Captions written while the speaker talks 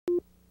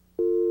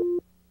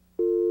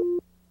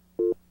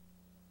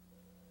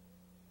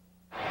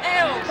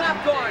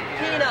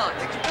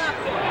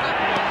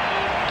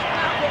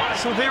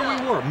So there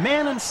we were,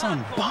 man and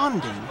son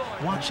bonding,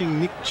 watching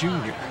Nick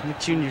Jr. Nick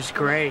Jr.'s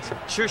great.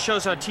 Sure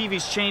shows how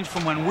TV's changed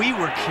from when we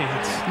were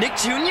kids. Nick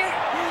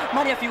Jr.?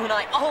 My nephew and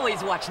I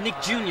always watch Nick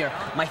Jr.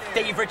 My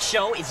favorite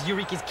show is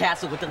Eureka's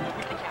Castle with the...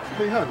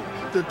 Hey, honey,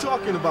 they're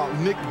talking about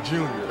Nick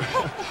Jr.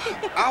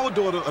 Our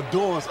daughter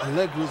adores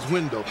Allegra's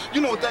window.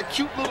 You know, with that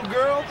cute little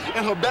girl,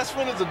 and her best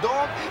friend is a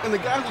dog, and the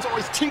guy who's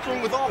always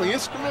tinkering with all the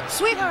instruments.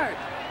 Sweetheart,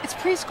 it's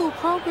preschool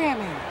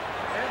programming.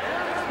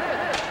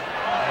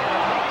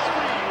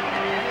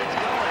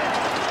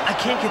 I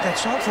can't get that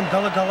song from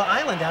Gullah Gullah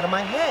Island out of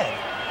my head.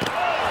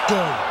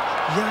 Day,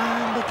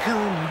 yonder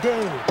come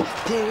day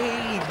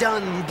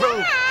done broke.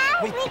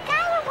 Dad, we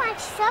gotta watch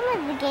some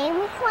of the game.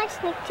 We can watch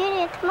Nick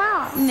Jr.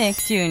 tomorrow. Nick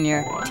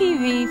Jr.,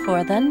 TV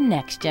for the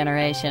next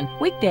generation.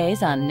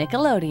 Weekdays on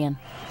Nickelodeon.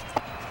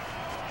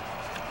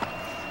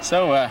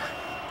 So, did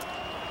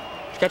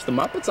you catch the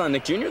Muppets on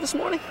Nick Jr. this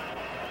morning?